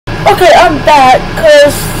Okay, I'm back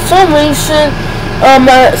because some reason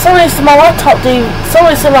my laptop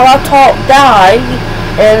died,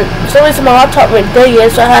 and some reason my laptop went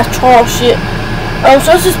dead, so I had to charge it.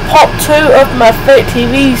 So this is part 2 of my favorite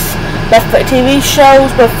TV shows,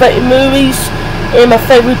 my favorite movies, and my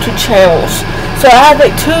favorite YouTube channels. So I had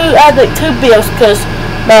like two bills because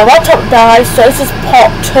my laptop died. So this is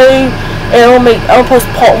part 2, and I'll post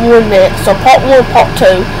part 1 next. So part 1, part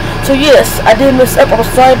 2. So yes, I did mess up. I'm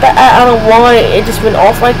sorry about that. I don't know why it just went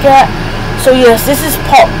off like that. So yes, this is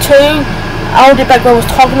part 2. I'll get back what I was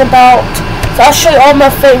talking about. So I'll show you all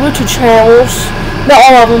my favorite YouTube channels. Not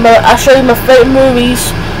all of them, but I'll show you my favorite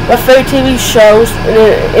movies, my favorite TV shows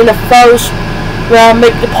in the first where I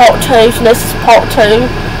make the part 2. So this is part 2.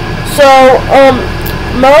 So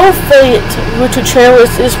my own favorite YouTube channel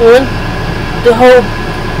is this one. The whole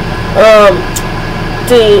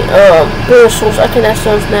Bristles, I can ask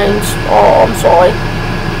those names. Oh, I'm sorry.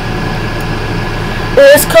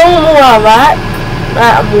 It's kind of more I like.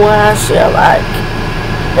 Not more I say I like.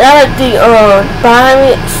 And I like the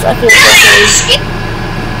Pirates. I can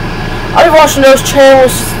I've been watching those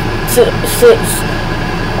channels since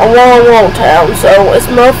a long time. So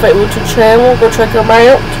it's my favorite YouTube channel. Go check them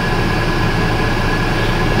out.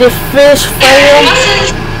 The Fish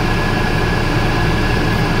Fam.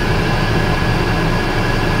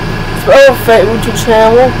 Oh, favorite YouTube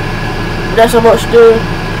channel. That's how much to do.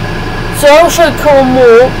 So I'll show you a couple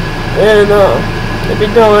more, and it'll be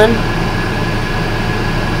done.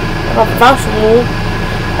 I'll find some more.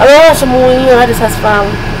 I don't have some more here. I just have to find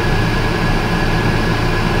them.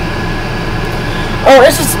 Oh,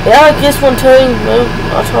 it's just I like this one too. Well,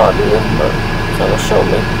 I'll try to do it, but someone show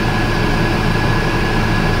me.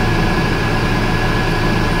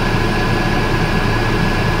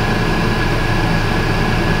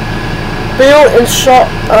 Build and shop.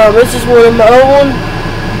 This is one of my own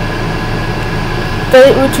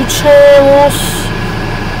favorite YouTube channels.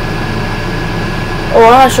 Oh,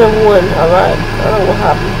 I should have one. Alright. I don't know what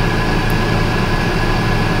happened.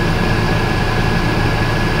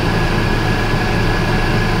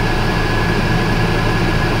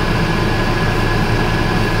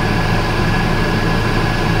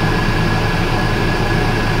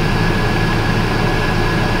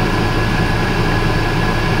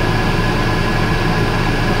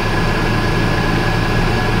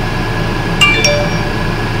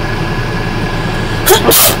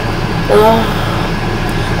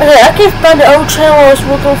 Okay, I can't find the old channel I was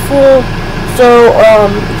looking for, so I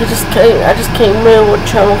just can't remember what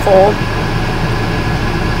channel called.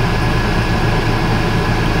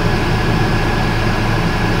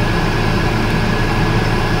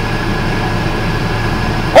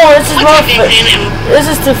 Oh, this is my favorite. This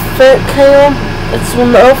is the Fit Cam. It's one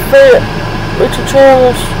of my favorite YouTube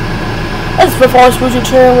channels. That's the first YouTube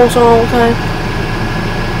channel, so okay.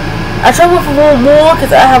 I tried looking for one more because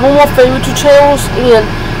I have one more favorite YouTube channels, and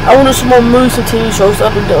I want to do some more movies and TV shows I've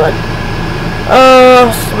been doing.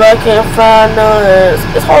 But I can't find none.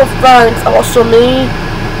 It's hard to find because I watch so many.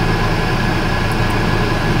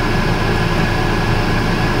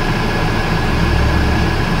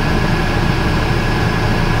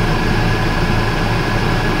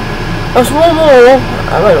 There's one more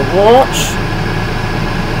I better watch.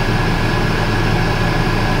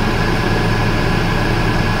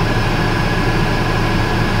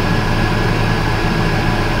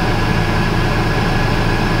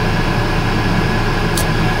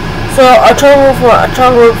 So I try to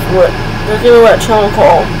look for it. They'll give me what channel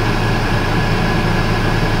called.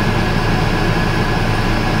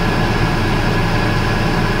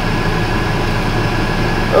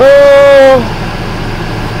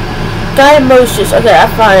 Guy Moses. Okay, I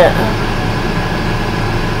find it.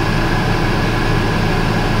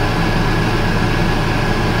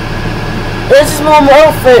 This is one of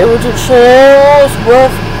my favorite YouTube channels.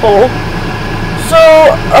 Worth. So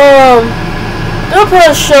I'm going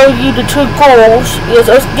to show you the 2 girls.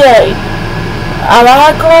 Yes, it's gay. I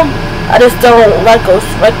like them. I just don't like us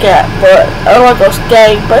like that. But I don't like us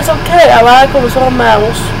gay. But it's okay. I like them. It's all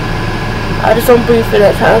matters. I just don't believe in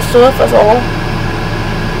that kind of stuff. That's all.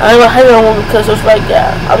 I don't hate on them because it's like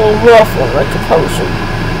that. I don't love them like a person.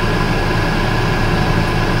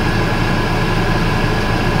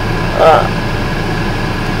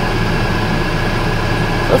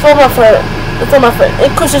 That's all my favorite. That's all my favorite.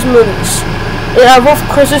 And Christmas movies. Yeah, I love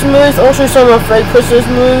Christmas movies. I'll show you some of my favorite Christmas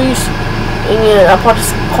movies. And yeah, I'll probably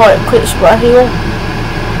just call it quits right here.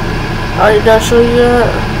 I already done show you that.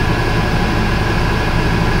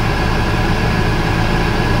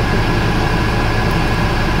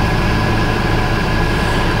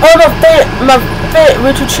 Oh, my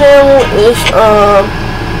favorite YouTube channel is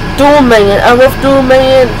Dual Man. I love Dual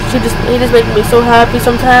Man. He just makes me so happy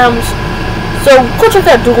sometimes. So go check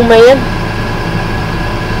out Dual Man.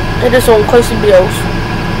 It is on Crazy Bills.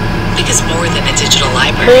 Because more than a digital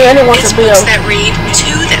library, Man, it's books that read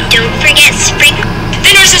to them. Don't forget spring.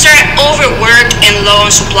 The nurses are overworked and low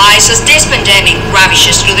on supplies as this pandemic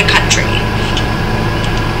ravishes through the country.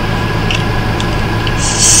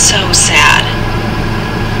 So sad.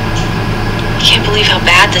 Can't believe how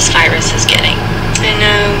bad this virus is getting. I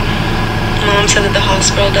know. Mom said that the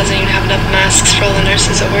hospital doesn't even have enough masks for all the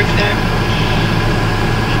nurses that work there.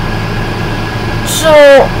 So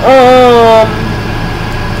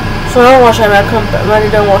I watch it. I come back. I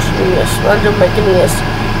done watching this. I done making this.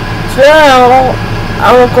 So now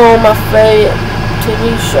I will go on my favorite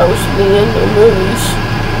TV shows and movies.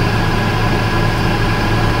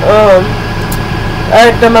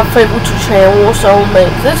 I done my favorite YouTube channel. So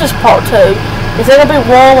this is part 2. It's not gonna be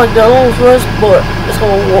wrong like the old was, but it's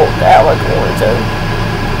gonna work out like I want it to.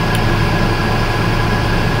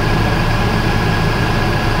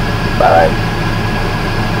 Bye.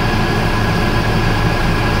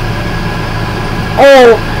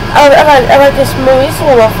 Oh, I like this movie. It's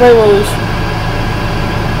one of my favorite movies.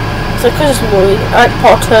 It's a Christmas movie. I like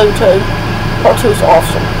part 2 too. Part 2 is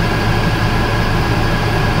awesome.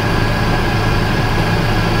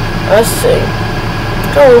 Let's see.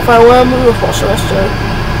 Go if I want to move, watch the rest of it.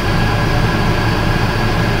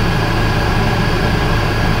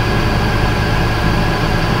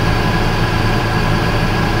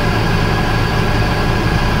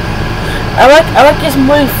 I like this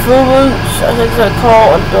movie Fruits. I think it's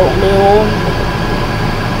called Adult Meal.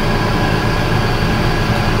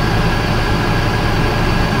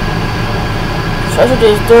 So I should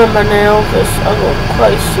just do it by now because I'm going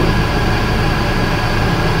crazy.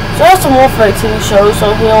 So that's some more fake TV shows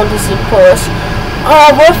on here on Disney Plus.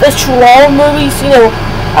 Both the Chihuahua movies, you know,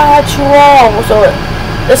 I had Chihuahua, so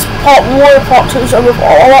it's part 1 and part 2, so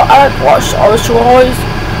I watched all the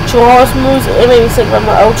Chihuahuas movies. It made me think about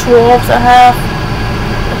my old Chihuahuas I have.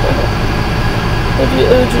 What do you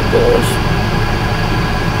doors?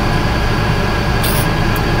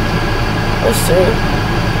 Let's see.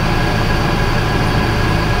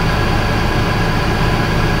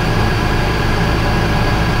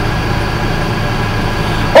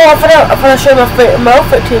 Oh, I forgot to show my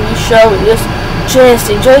favorite TV show is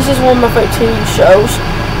Jesse. Jesse is one of my favorite TV shows.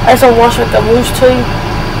 As I watch like I used to.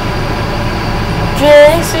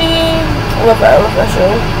 Jesse. I love that show.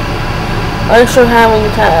 I show how many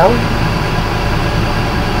times.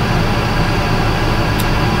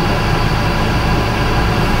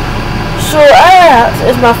 So that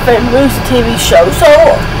is my favorite movies and TV show. So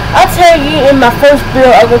I'll tell you in my first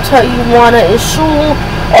video, I'm gonna tell you one that is school.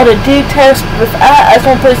 All the details without I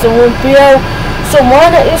can place in one video. So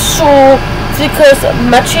mine is sure because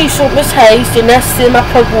my chief Miss Hayes did not send my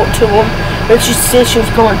paperwork to him when she said she was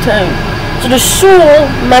going to. So the school,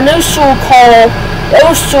 my new school called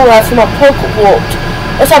those school after my paperwork.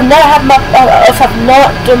 As I've not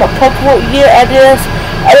done my paperwork yet, I just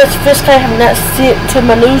physically have not sent to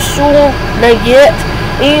my new school, not yet.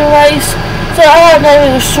 Anyways, so I have not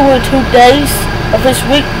been to school in 2 days of this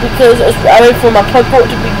week because I wait for my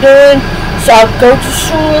paperwork to be done, so I'll go to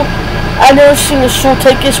school. I never seen the school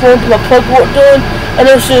take this one to my paperwork done, and I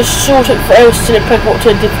never seen the school take forever to send the paperwork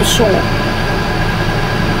to a different school.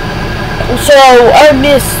 So I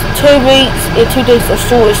missed 2 weeks and 2 days of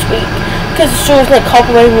school this week because the school is not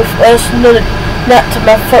cooperating with us. Not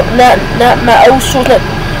my old school.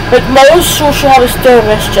 Like my old school should have a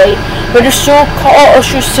service straight, but the school call us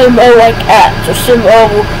should send me like apps or send me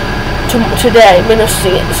over today, made no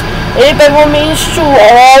sense. Everybody want me in school,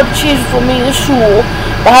 all the teachers want me in school,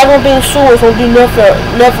 but I won't be in school if I do nothing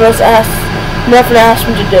asked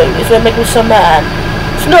me to do. It's gonna make me so mad.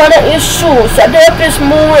 So no, I'm not in school. So I did up this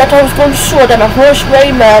morning, I thought I was going to school, I got my first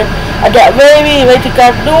grade, man. I got ready to go to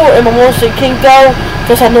the door, and my mom said can't go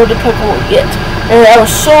because I know the paperwork yet. And I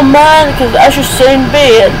was so mad because I should sit in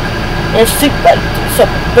bed and sleep like so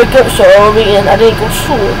wake up so early and I didn't go to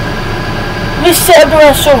school. We sat there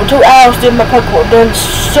and for 2 hours doing my paperwork done,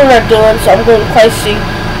 still not done, so I'm going crazy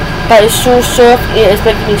by the school stuff. It's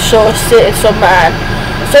making me so upset and so mad.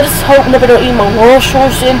 So I just hope nobody don't eat my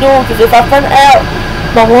washers indoor, because if I find out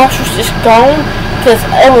my washers is gone, because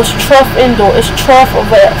it was tough indoor, it's tough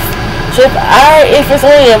of it. So if it's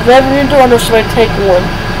only a revenue indoor, I know somebody take one.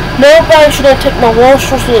 Nobody should take my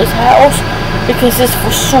washers in his house because it's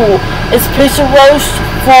for school. It's pizza roast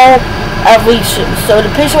for a reason. So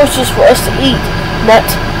the pizza roast is for us to eat, not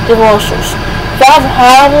the washers. If I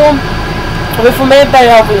have one, I'll be from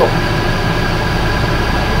everybody I will.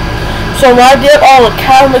 So when I did all the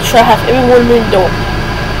camera, make sure I have everyone indoor.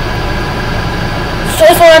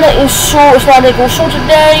 why I didn't show. It's why I didn't go show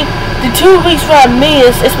today. The 2 weeks where I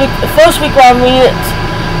missed, it's the first week where I missed,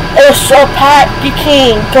 it was so packed, you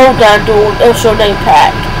can't go down to it was so dang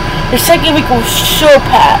packed. The second week was so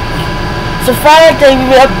packed. So Friday we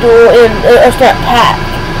went up there and it was not packed.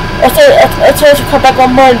 I said to come back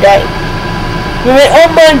on Monday. We went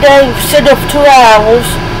on Monday, we stayed there for 2 hours.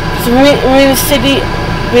 So we went in the city,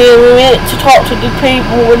 we went to talk to the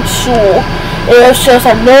people in the school. And it was just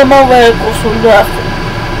like no more vehicles for nothing.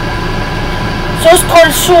 So it's called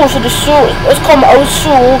the school, so the school, it's called my old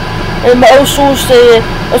school, and my old school said,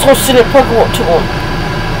 let's go see the Pokemon to them.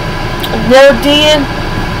 And they did,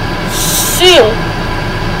 still,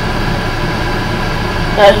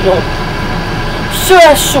 that's you. Still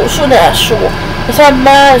that's sure. It's how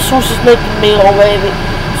my source is making me already.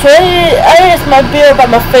 So I asked my bill about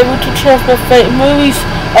my favorite two channels, my favorite movies.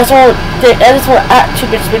 I just want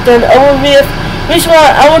activities to be done over with. Reason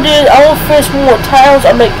why I want to finish more tiles,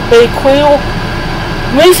 I make very cool.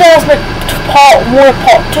 The reason I was making part 1 and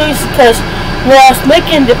part 2 is because when I was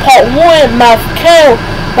making the part 1, my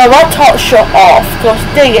laptop shut off because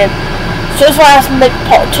it did. So that's why I was making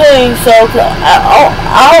part 2. So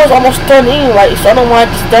I was almost done anyway. So I don't know why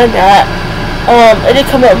I just done that. It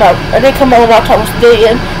didn't come out my laptop was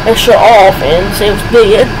dead and shut off and so it was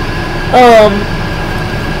dead.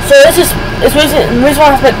 So the reason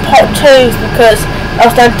why I was making part 2 is because I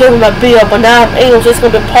was done doing my bill, but now I'm English. It's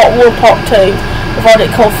gonna be part 1, part 2. If I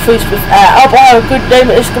didn't confuse with that. I hope I have a good day,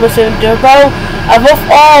 but it's going to be soon. I love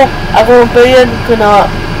all. I'm going to be in. Good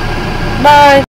night. Bye.